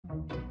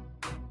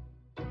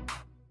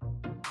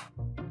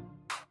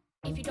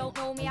If you don't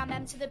know me, I'm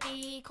M to the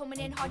B. Coming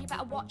in hard, you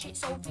better watch it,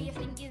 Sophie. You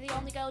think you're the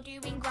only girl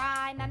doing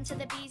grime. M to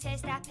the B's here,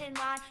 step in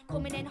line.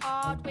 Coming in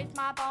hard with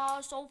my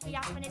bars. Sophie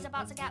Aspen is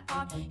about to get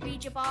bored.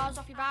 Read your bars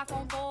off your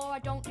iPhone 4. I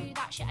don't do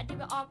that shit, I do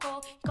it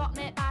hardcore. You got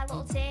murked by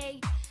little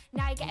T,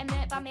 now you're getting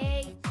murked by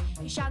me.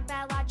 You shag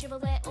bear lad, you're a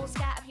little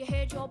scat. Have you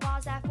heard your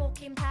bars? They're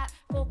fucking pep,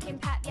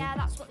 yeah,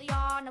 that's what they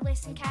are. Now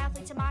listen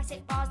carefully to my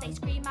sick bars. They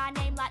scream my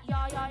name like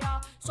ya ya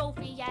ya.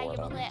 Sophie, yeah, you're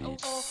a little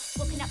whore.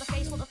 Looking at the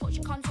face, what the fuck's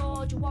your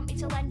contour? Do you want me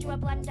to lend you a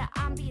blender?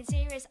 I'm being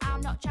serious, I'm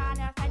not trying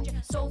to offend you.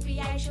 Sophie,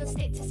 yeah, you should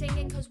stick to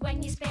singing, cause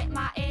when you spit,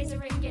 my ears are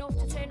ringing. Enough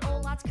to turn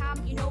all lads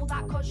camp, you know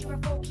that cause you're a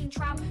fucking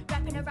tramp.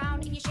 Repping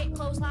around in your shit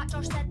clothes like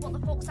Josh said, what the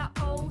fuck's that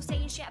pose?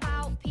 Saying shit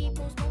about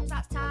people's mums,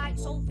 that's tight.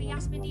 Sophie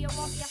asked me, do you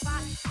want me a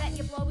fat? Bet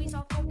your blowies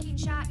are fucking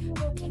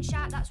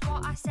shat, that's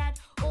what I said.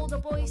 All the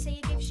boys say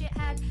you give shit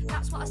head,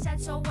 that's what I said,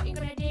 so what you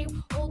gonna do?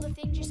 All the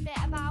things you spit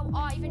about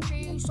aren't even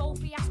true.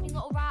 Sophie asked me,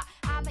 little rat,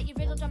 I bet you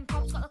riddled and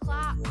Pop's got the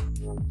clap.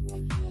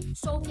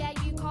 Sophie, yeah,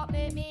 you can't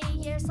murk me,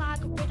 you're a slag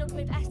riddled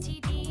with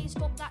STDs.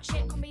 Fuck that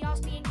shit, come be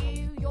yours, me and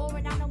you. You're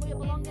an animal, you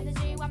belong in the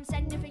zoo. I'm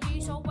sending for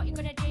you, so what you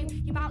gonna do?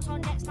 You bounce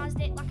on next man's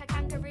dick like a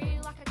kangaroo,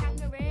 like a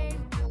kangaroo.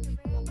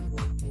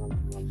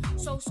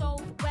 So,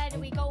 where do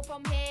we go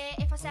from here?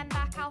 If I send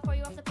back, I'll throw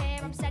you off the pier.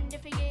 I'm sending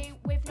for you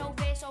with no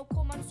fear, so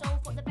come on,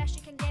 Soph, what the best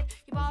you can give.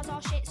 Your bars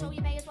are shit, so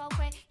you may as well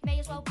quit. You may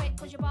as well quit,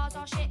 cause your bars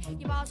are shit.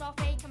 Your bars are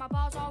fake and my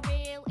bars are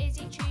real. Is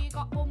it true you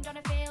got bummed on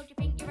a field? You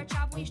think you're a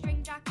travel with your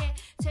string jacket?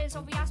 Turns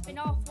Sophie Aspen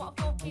off, what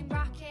a fucking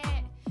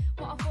racket.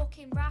 What a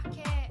fucking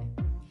racket.